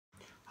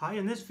Hi,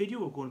 in this video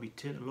we're going to be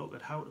taking a look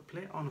at how to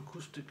play on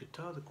acoustic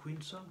guitar the Queen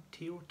song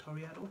Teo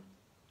Torriatte,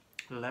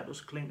 Let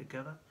Us Cling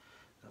Together,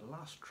 the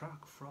last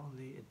track from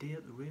the A Day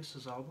at the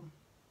Races album.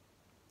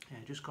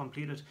 I just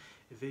completed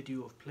a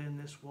video of playing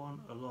this one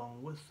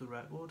along with the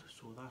record,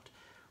 so that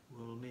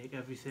will make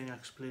everything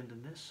explained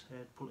in this,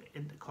 put it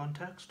into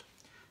context.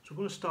 So we're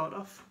going to start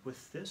off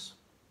with this.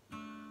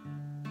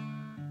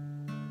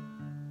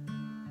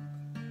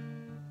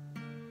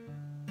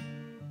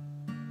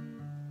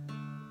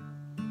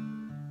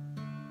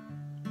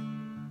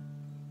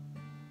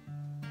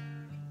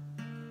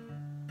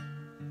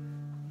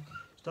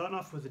 Starting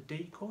off with a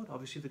D chord.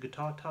 Obviously the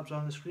guitar tabs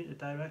on the screen to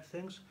direct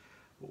things,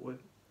 but we're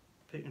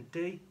picking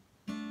D,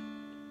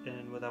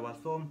 and with our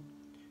thumb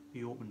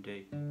we open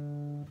D,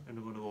 and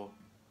we're going to go.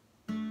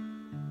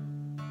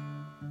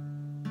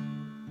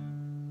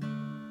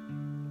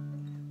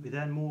 We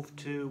then move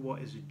to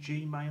what is a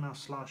G minor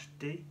slash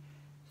D,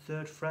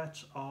 third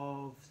fret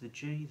of the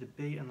G, the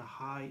B and the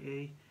high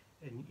E,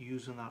 and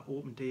using that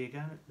open D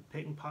again, the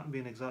picking pattern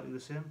being exactly the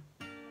same.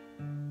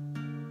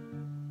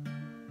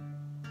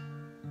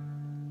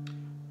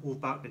 Move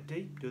back to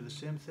D, do the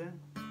same thing.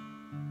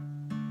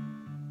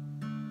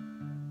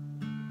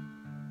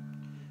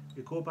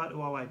 We go back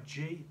to our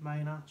G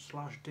minor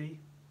slash D.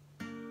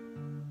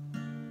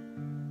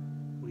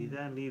 We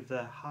then leave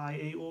the high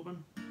E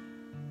open.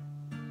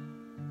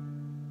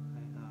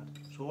 Like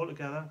that. So all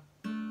together.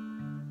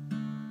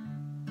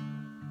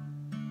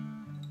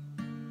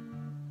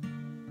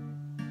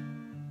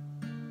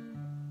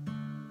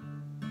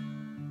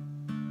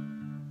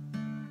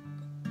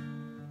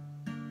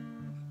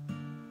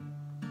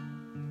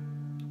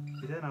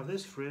 We then have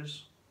this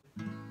phrase.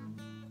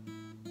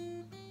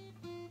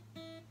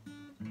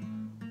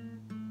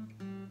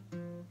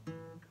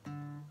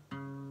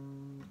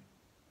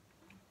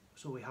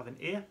 So we have an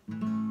A,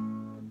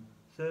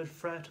 third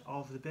fret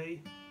of the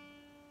B,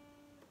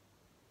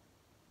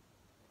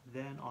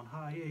 then on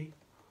high E,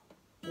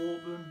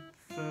 open,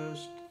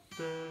 first,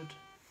 third,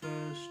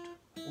 first,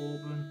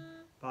 open,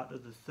 back to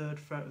the third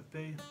fret of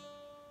B,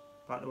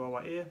 back to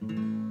our A,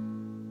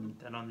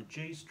 then on the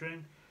G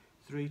string,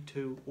 3,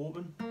 2,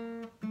 open,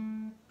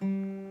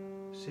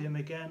 same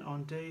again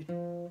on D,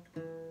 to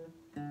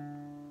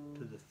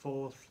the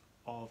fourth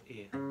of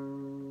A.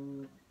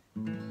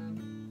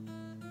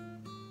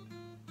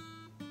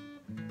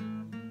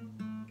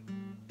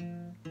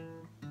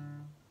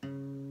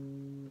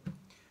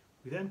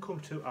 We then come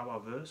to our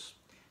verse.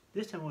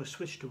 This time we're going to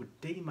switch to a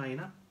D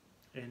minor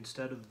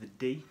instead of the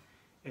D,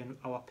 and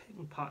our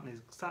picking pattern is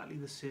exactly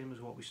the same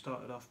as what we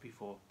started off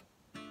before.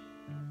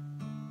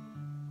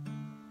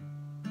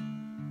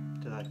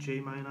 To that G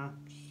minor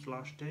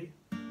slash D.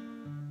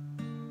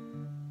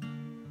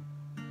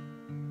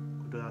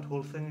 We'll do that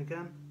whole thing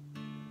again.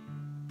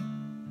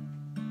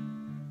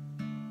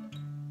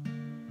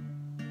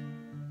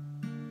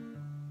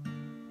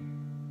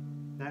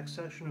 Next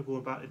section we're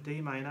going back to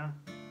D minor.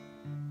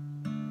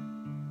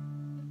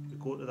 We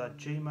go to that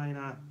G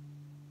minor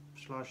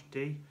slash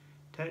D.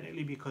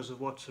 Technically, because of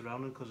what's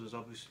surrounding, because it's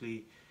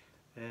obviously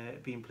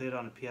being played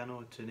on a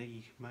piano, it's an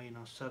E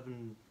minor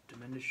 7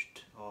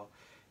 diminished or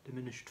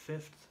diminished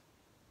fifth,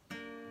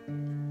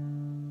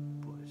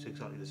 but it's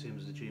exactly the same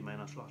as the G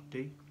minor slash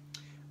D.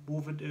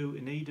 Moving to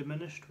an E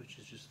diminished, which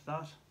is just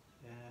that,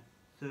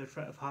 third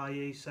fret of high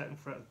E, second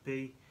fret of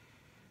B,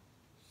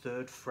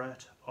 third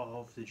fret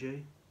of the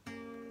G.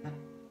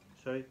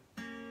 Sorry,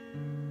 so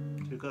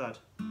we've got that.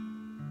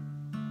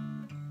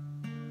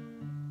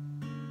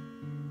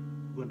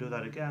 We're going to do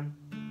that again.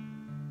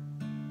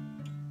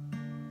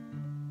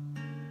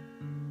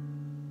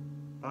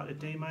 Back to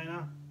D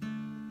minor,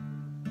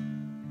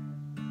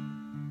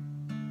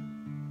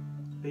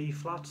 B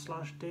flat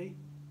slash D,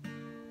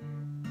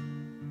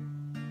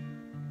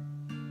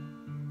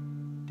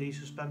 D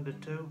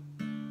suspended 2,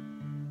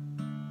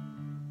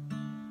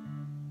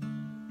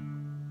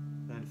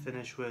 then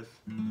finish with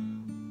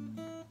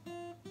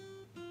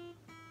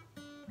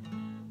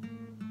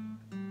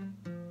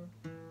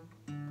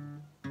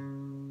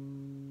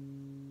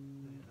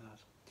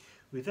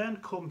We then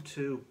come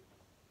to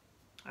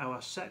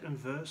our second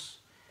verse,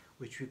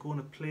 which we're going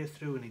to play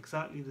through in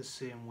exactly the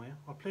same way.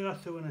 I'll play that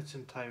through in its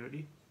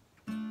entirety.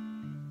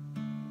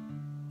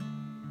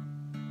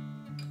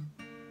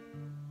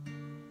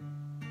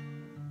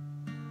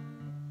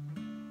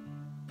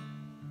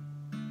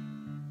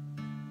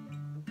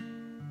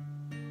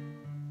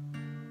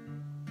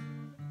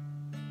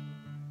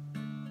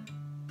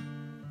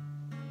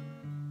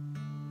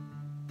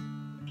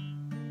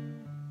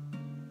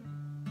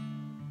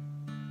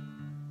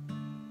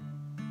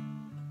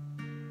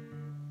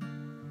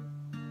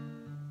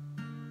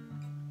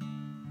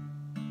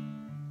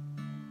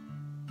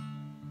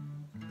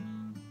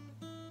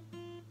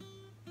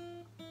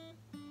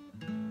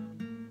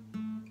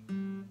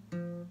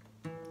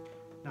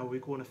 Now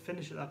we're going to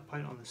finish at that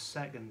point on the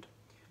second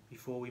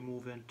before we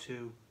move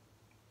into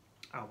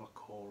our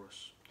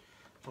chorus.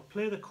 I'll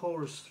play the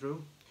chorus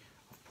through.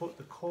 I've put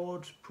the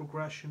chord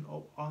progression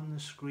up on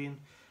the screen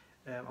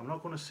I'm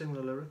not going to sing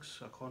the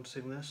lyrics, I can't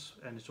sing this,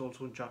 and it's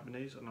also in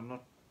Japanese, and I'm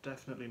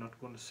definitely not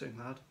going to sing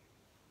that.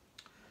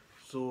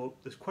 So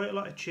there's quite a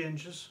lot of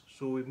changes.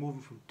 So we're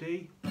moving from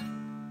D,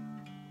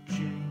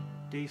 G,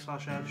 D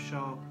slash F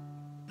sharp,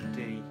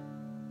 D.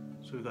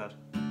 So we've got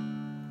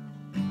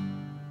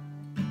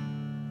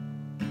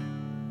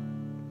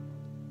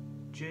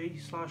G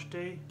slash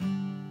D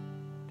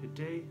to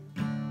D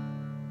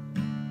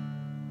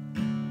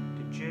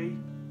to G,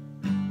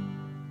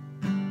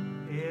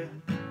 A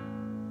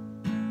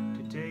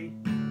to D,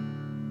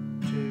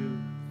 2,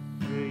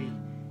 3,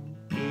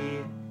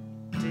 A,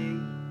 D,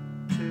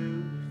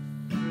 2,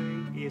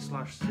 3, A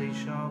slash C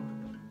sharp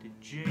to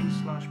G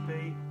slash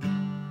B,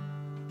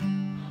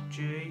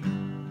 G,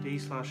 D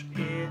slash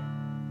A,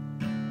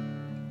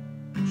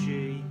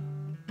 G,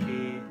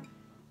 A,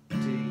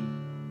 D,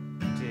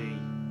 D.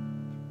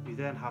 We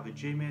then have a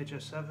G major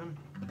 7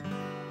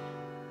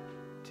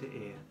 to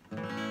A.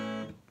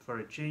 For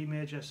a G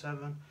major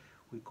 7,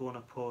 we're going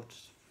to put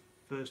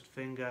first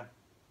finger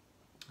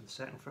and the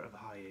second fret of a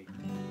high E.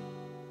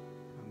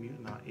 I'm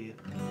muting that A.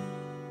 Like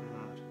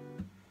that.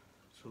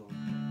 So.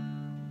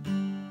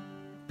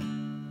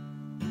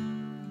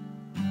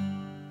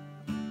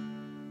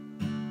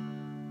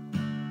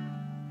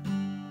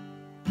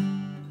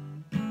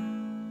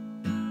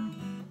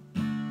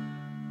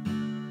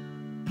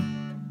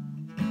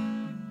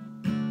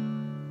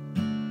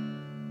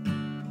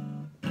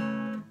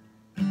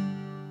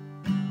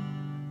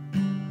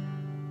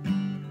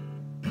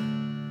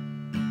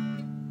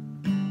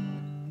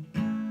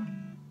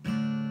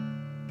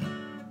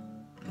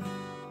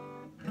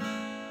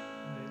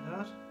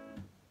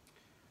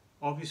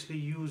 Obviously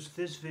use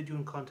this video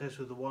in context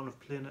with the one of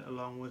playing it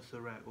along with the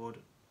record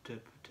to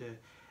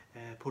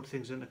put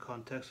things into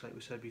context, like we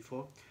said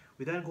before.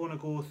 We're then going to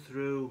go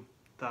through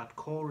that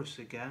chorus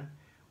again.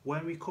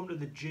 When we come to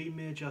the G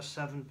major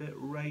 7 bit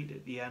right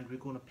at the end, we're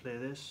going to play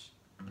this.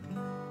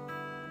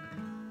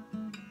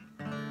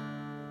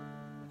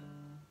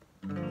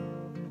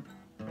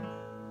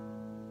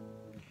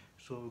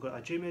 So we've got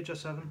a G major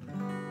 7,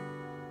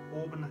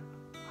 open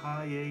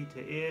high E to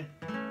A,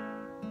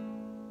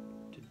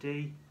 to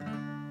D,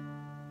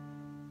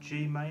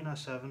 G minor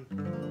 7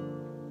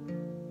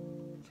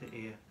 to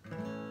A,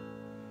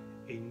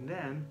 and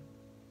then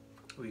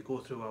we go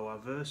through our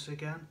verse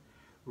again,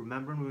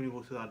 remembering we only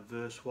go through that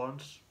verse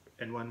once,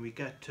 and when we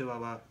get to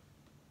our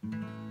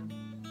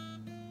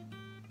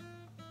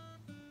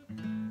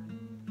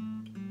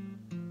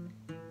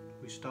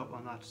we stop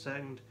on that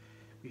second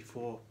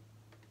before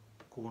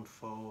going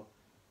for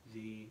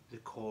the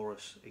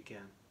chorus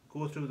again.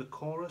 Go through the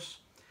chorus.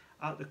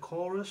 At the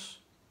chorus,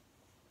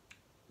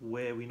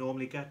 where we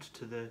normally get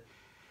to the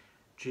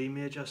G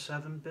major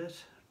 7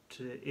 bit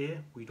to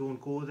A, we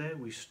don't go there,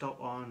 we stop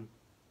on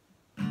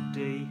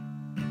D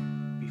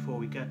before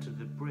we get to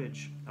the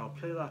bridge. I'll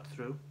play that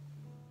through.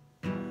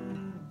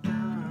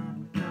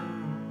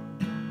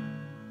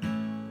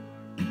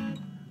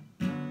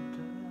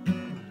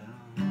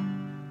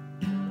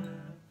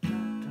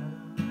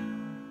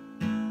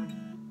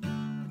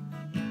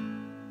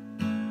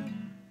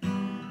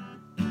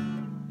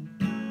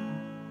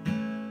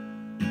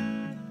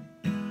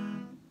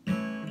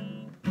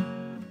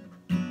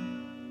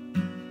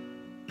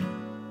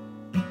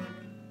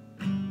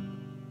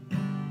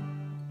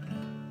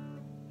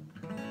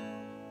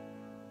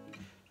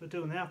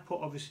 Doing there, I've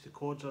put obviously the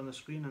chords on the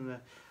screen, and the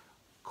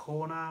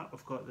corner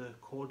I've got the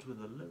chords with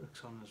the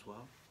lyrics on as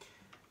well.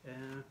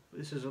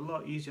 This is a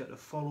lot easier to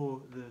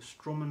follow the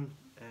strumming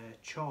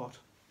chart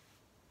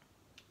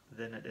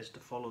than it is to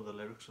follow the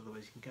lyrics,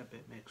 otherwise you can get a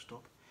bit mixed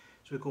up.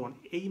 So we're going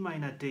E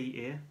minor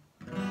D A,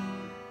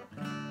 1,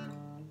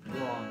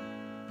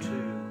 2,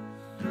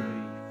 3,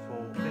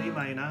 4, B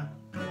minor,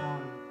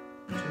 1,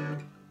 2,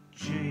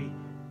 G,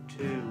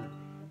 2,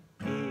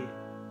 A,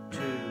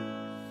 2,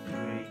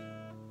 3,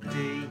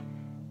 D,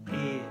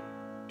 A,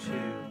 2,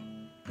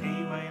 E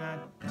minor,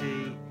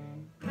 D,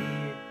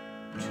 A,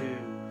 2,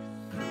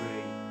 3.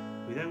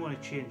 We then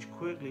want to change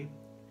quickly.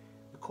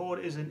 The chord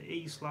is an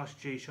E slash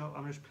G sharp.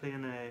 I'm just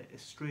playing a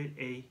straight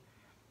E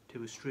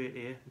to a straight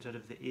A instead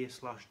of the A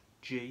slash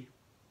G.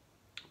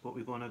 But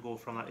we're going to go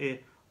from that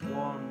A,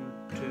 1,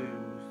 2,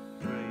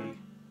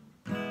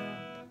 3,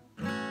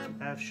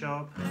 F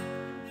sharp,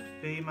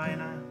 B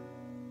minor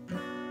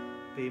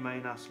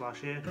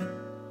slash A,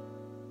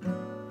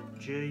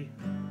 G,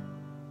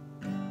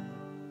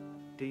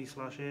 D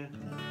slash A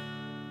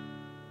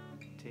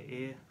to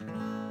A,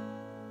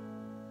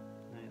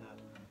 like that.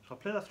 So I'll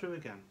play that through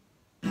again.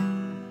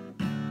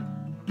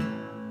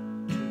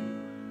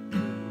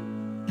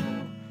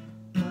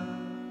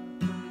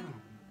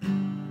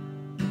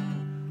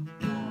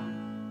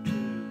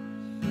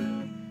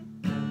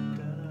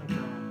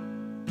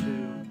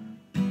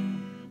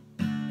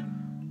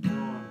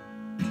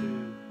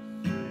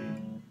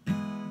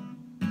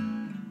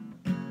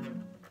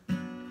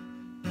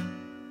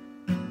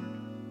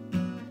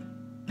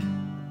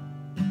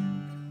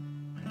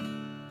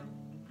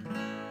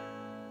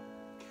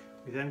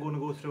 We're then going to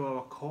go through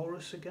our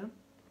chorus again,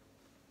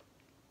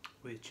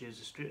 which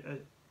is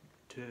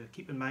to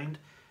keep in mind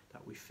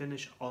that we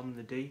finish on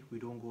the D, we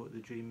don't go to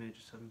the G major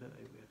 7 bit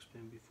like we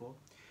explained before.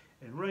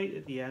 And right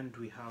at the end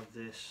we have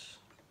this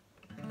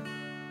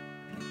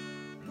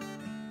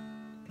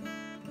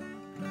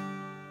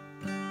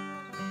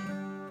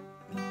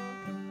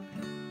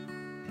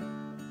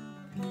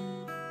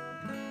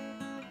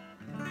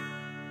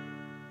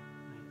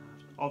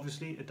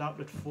obviously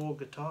adapted for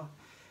guitar.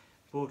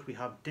 Both we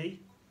have D,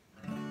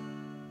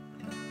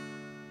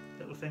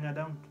 little finger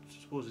down,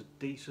 suppose it's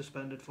D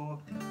suspended 4,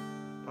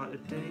 back to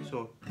D,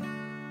 so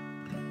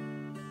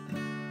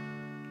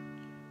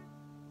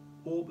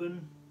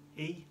open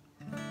E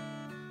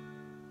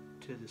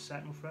to the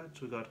 2nd fret,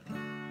 so we got,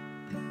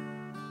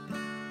 I'm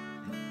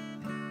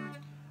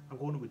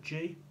going to a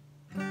G,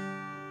 I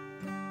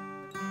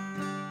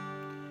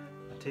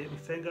take my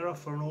finger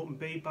off for an open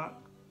B, back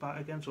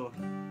again, so,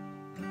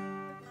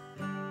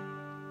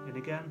 and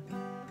again,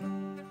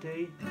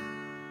 D,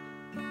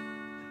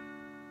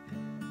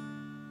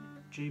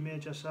 G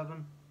major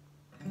 7,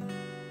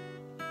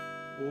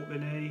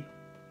 open A,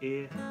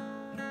 A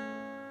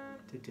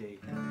to D.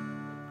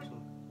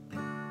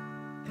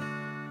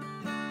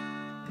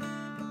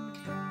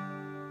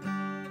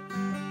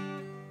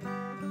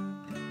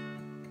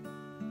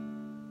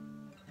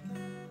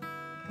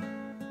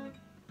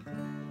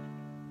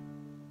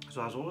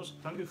 So as always,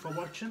 thank you for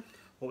watching.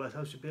 Hope that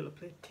helps you be able to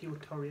play Teo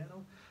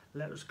Torriatte,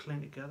 Let Us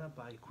Cling Together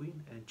by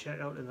Queen, and check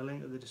out in the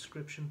link in the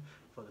description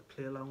for the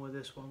play along with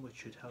this one, which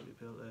should help you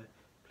be able to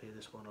play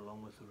this one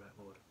along with the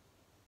record.